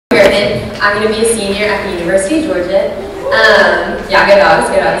Griffin. I'm going to be a senior at the University of Georgia. Yeah, go dogs,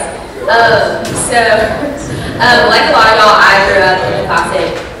 go dogs. Like a lot of y'all, I grew up in a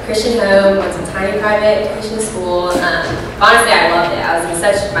classic Christian home, went to a tiny private Christian school. Honestly, I loved it. I was in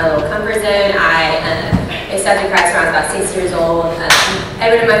such my little comfort zone. I accepted Christ when I was about 6 years old.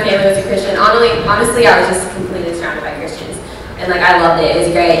 Everyone in my family was a Christian. Honestly, I was just completely surrounded by Christians. And like, I loved it. It was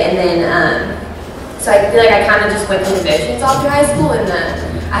great. And then, so I feel like I kind of just went through the motions all through high school, and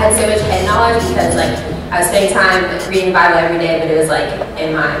I had so much head knowledge because like I was spending time reading the Bible every day, but it was like in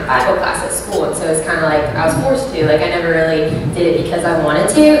my Bible class at school, and so it was kind of like I was forced to. Like I never really did it because I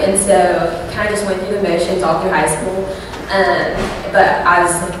wanted to, and so kind of just went through the motions all through high school. But I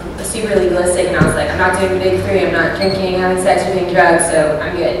was super legalistic, and I was like, I'm not doing the big three, I'm not drinking, having sex, or doing drugs, so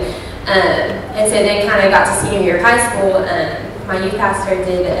I'm good. And so then kind of got to senior year of high school. My youth pastor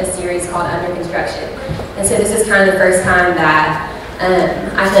did a series called Under Construction. And so this is kind of the first time that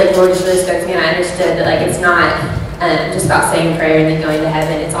I feel like the Lord just really spoke to me, and I understood that like it's not just about saying prayer and then going to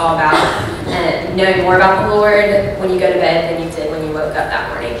heaven. It's all about knowing more about the Lord when you go to bed than you did when you woke up that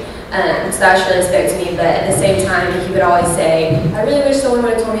morning. So that just really spoke to me, but at the same time, he would always say, I really wish someone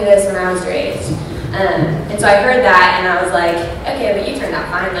would have told me this when I was your age. And so I heard that, and I was like, okay, but you turned out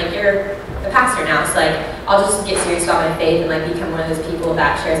fine. Like, you're the pastor now, so like, I'll just get serious about my faith and like become one of those people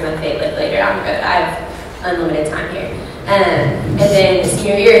that shares my faith like later down the road. I have unlimited time here. And then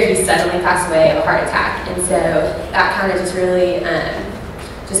senior year, he suddenly passed away of a heart attack, and so that kind of just really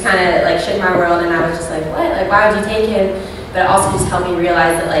just kind of like shook my world, and I was just like, what? Like, why would you take him? But it also just helped me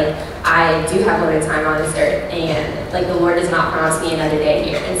realize that like I do have limited time on this earth, and like the Lord does not promise me another day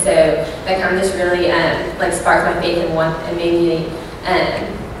here. And so that kind of just really like sparked my faith and made me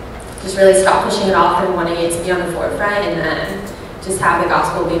just really stop pushing it off and wanting it to be on the forefront, and just have the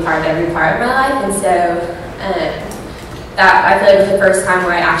gospel be part of every part of my life. And so that I feel like was the first time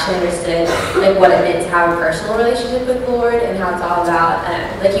where I actually understood like what it meant to have a personal relationship with the Lord, and how it's all about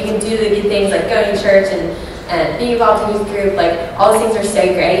like you can do the good things like going to church and being involved in youth group. Like all those things are so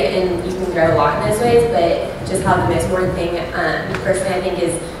great, and you can grow a lot in those ways, but just how the most important thing personally I think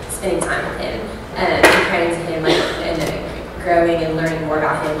is spending time with him and praying to him, like, and growing and learning more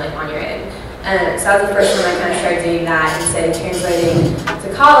about him like on your own. So that was the first time I kind of started doing that. And so translating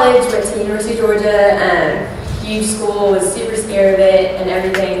to college, went to the University of Georgia, huge school, was super scared of it and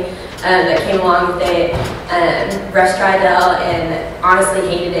everything that came along with it. Rushed Tridel and honestly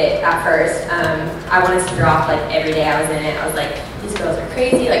hated it at first. I wanted to drop like every day I was in it. I was like, these girls are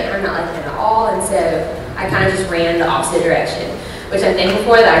crazy, like I'm not like them at all. And so I kind of just ran the opposite direction, which I'm thankful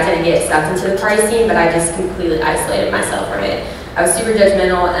for, that I didn't get sucked into the party scene, but I just completely isolated myself from it. I was super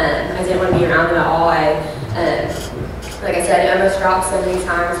judgmental, and I didn't want to be around them at all. Like I said, I almost dropped so many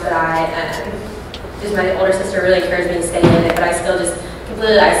times, but just my older sister really encouraged me to stay in it, but I still just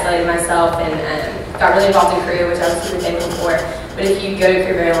completely isolated myself and got really involved in career, which I was super thankful for. But if you go to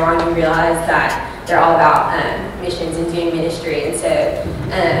career very long, you realize that they're all about missions and doing ministry. And so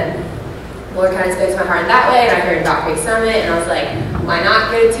the Lord kind of spoke to my heart in that way, and I heard about Creek Summit, and I was like, why not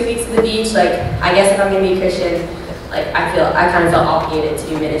go to 2 weeks to the beach? Like, I guess if I'm going to be a Christian, like, I kind of felt obligated to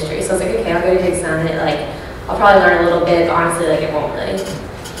do ministry. So I was like, okay, I'll go to Creek Summit. Like, I'll probably learn a little bit, but honestly, like, it won't really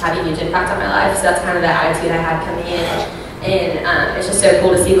have a huge impact on my life. So that's kind of the attitude I had coming in. And it's just so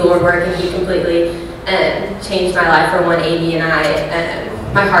cool to see the Lord work, and he completely changed my life for 180,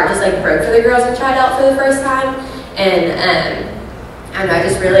 and my heart just like broke for the girls and tried out for the first time. And I don't know, I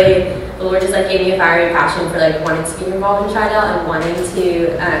just really, the Lord just like gave me a fiery passion for like wanting to be involved in Tridel and wanting to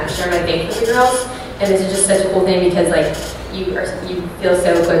share my faith with the girls. And this is just such a cool thing because like you feel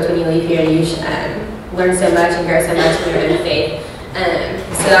so equipped when you leave here, and you learn so much and grow so much in your own faith.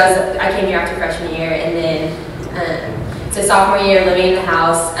 So I came here after freshman year, and then so sophomore year living in the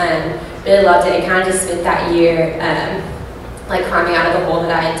house, really loved it, and kind of just spent that year like climbing out of the hole that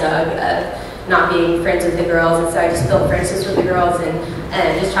I had dug of not being friends with the girls. And so I just built friendships with the girls and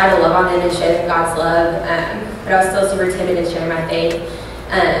just tried to love on them and show them God's love. But I was still super timid in sharing my faith.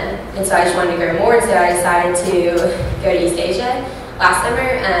 And so I just wanted to grow more, so I decided to go to East Asia last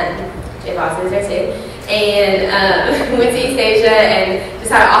summer. Jay Boston was there too. And went to East Asia and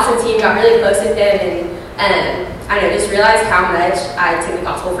just had an awesome team, got really close with them, and I don't know, just realized how much I took the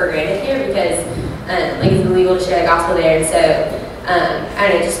gospel for granted here, because like it's illegal to share the gospel there. And so I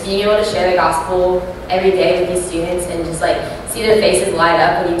don't know, just being able to share the gospel every day with these students and just like see their faces light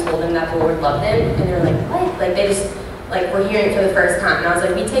up when you told them that the Lord loved them, and they were like, what? Like they just like were hearing it for the first time. And I was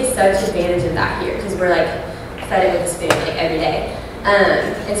like, we take such advantage of that here, because we're like fed it with a spoon like every day.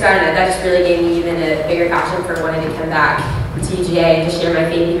 And so I don't know, that just really gave me even a bigger passion for wanting to come back to UGA and just share my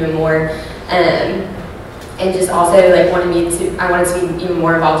faith even more. And and just also like I wanted to be even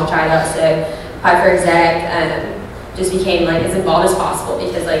more involved to try it out. So applied for exec, just became like as involved as possible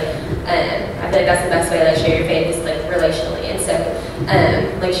because like I feel like that's the best way to like share your faith is like relationally, and so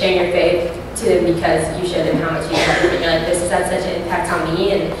like sharing your faith to them because you show them how much you love them, and you're like, this has had such an impact on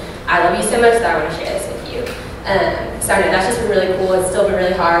me, and I love you so much that I want to share this with you. So I know that's just been really cool. It's still been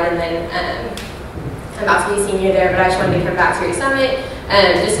really hard, and then I'm about to be a senior there, but I just wanted to come back to your summit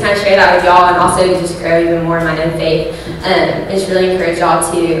and just kind of share that with y'all, and also just grow even more in my own faith. And just really encourage y'all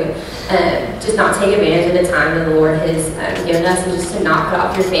to just not take advantage of the time that the Lord has given us, and just to not put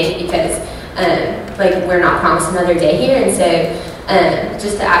off your faith because like we're not promised another day here, and so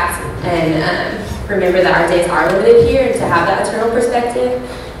just to act and remember that our days are limited here, and to have that eternal perspective.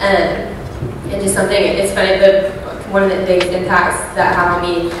 And just something, it's funny, but one of the biggest impacts that had on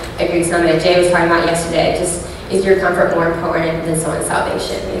me at Greek Summit, Jay was talking about yesterday, just is your comfort more important than someone's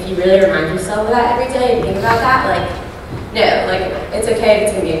salvation? If you really remind yourself of that every day and think about that, like, no, like, it's okay if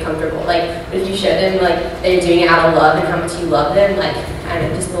it's going to be uncomfortable. Like, but if you show them, like, that you're doing it out of love and how much you love them, like, I don't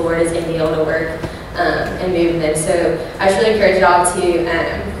know, just the Lord is going to be able to work and move them. So I just really encourage y'all to,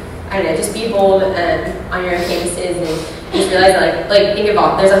 I don't know, just be bold on your own campuses and just realize that, like think of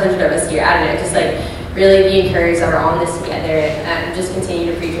all, there's 100 of us here, I don't know, just like really be encouraged that we're all in this together and just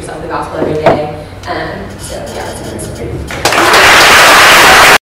continue to preach yourself the gospel every day. So yeah, that's